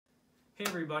Hey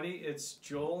everybody, it's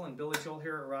Joel and Billy Joel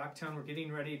here at Rocktown. We're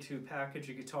getting ready to package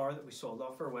a guitar that we sold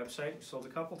off our website. We sold a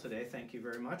couple today, thank you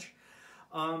very much.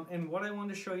 And what I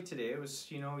wanted to show you today was,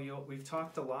 we've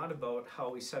talked a lot about how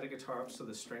we set a guitar up so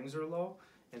the strings are low,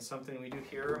 and something we do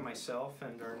here, myself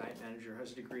and our night manager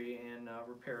has a degree in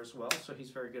repair as well, so he's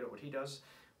very good at what he does.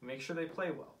 We make sure they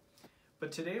play well.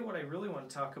 But today what I really want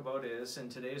to talk about is, in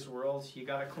today's world, you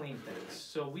gotta clean things.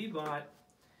 So we bought,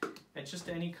 at just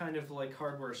any kind of like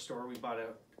hardware store, we bought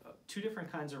two different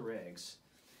kinds of rags.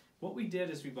 What we did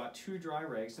is we bought two dry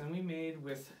rags, and we made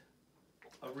with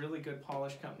a really good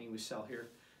polish company we sell here.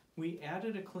 We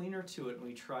added a cleaner to it and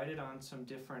we tried it on some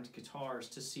different guitars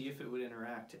to see if it would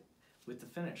interact with the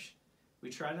finish. We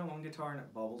tried it on one guitar and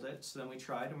it bubbled it, so then we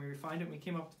tried and we refined it and we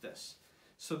came up with this.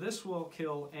 So this will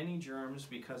kill any germs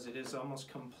because it is almost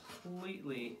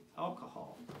completely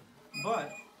alcohol. But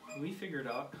we figured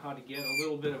out how to get a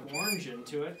little bit of orange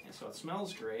into it, and so it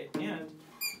smells great, and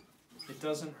it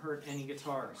doesn't hurt any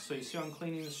guitar. So you see how I'm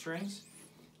cleaning the strings?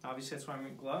 Obviously that's why I'm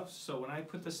wearing gloves. So when I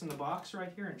put this in the box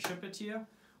right here and ship it to you,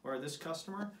 or this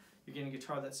customer, you're getting a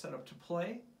guitar that's set up to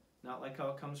play, not like how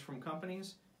it comes from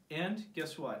companies, and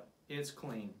guess what? It's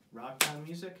clean. Rocktown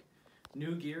music,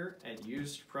 new gear at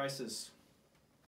used prices.